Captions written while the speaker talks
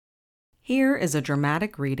Here is a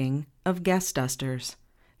dramatic reading of Guestdusters,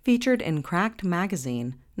 featured in Cracked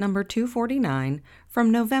Magazine, number 249,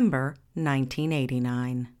 from November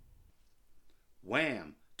 1989.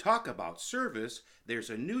 Wham! Talk about service.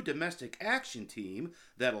 There's a new domestic action team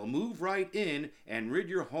that'll move right in and rid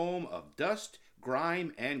your home of dust,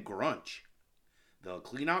 grime, and grunch. They'll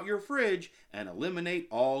clean out your fridge and eliminate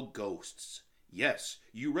all ghosts. Yes,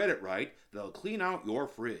 you read it right. They'll clean out your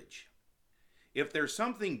fridge. If there's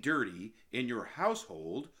something dirty in your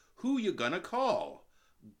household, who you gonna call?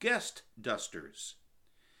 Guestdusters.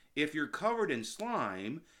 If you're covered in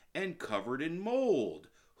slime and covered in mold,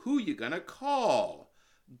 who you gonna call?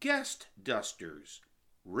 Guestdusters.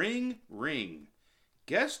 Ring, ring.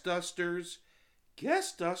 Guestdusters.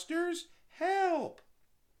 Guestdusters, help!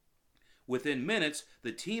 Within minutes,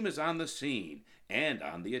 the team is on the scene and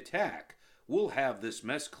on the attack. We'll have this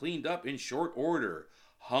mess cleaned up in short order.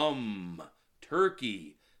 Hum.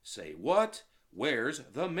 Turkey. Say what? Where's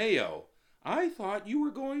the mayo? I thought you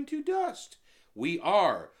were going to dust. We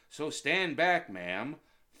are, so stand back, ma'am.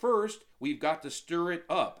 First, we've got to stir it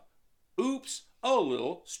up. Oops, a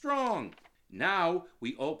little strong. Now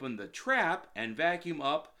we open the trap and vacuum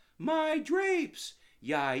up my drapes.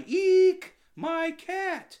 Yike, my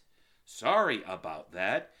cat. Sorry about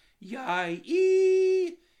that.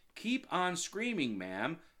 Yike. Keep on screaming,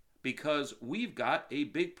 ma'am, because we've got a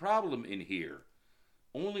big problem in here.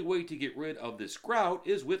 Only way to get rid of this grout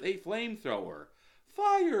is with a flamethrower.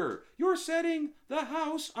 Fire! You're setting the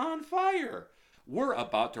house on fire. We're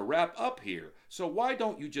about to wrap up here, so why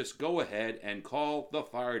don't you just go ahead and call the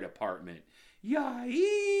fire department?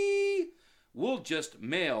 Yee! We'll just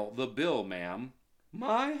mail the bill, ma'am.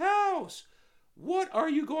 My house! What are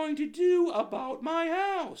you going to do about my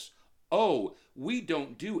house? Oh, we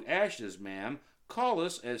don't do ashes, ma'am. Call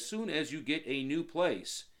us as soon as you get a new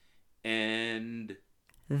place. And...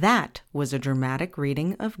 That was a dramatic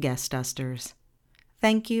reading of Guestdusters.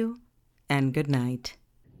 Thank you, and good night.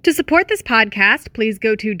 To support this podcast, please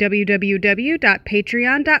go to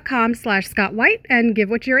www.patreon.com/ScottWhite and give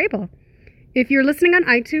what you're able. If you're listening on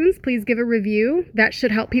iTunes, please give a review. That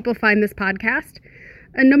should help people find this podcast.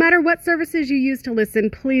 And no matter what services you use to listen,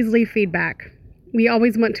 please leave feedback. We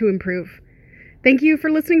always want to improve. Thank you for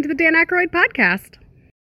listening to the Dan Aykroyd Podcast.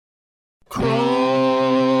 Cross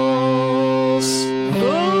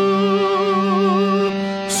the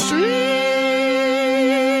streams.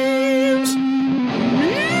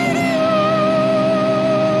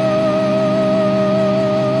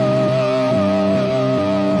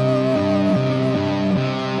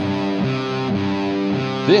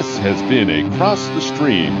 This has been a Cross the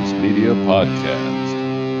Streams Media Podcast.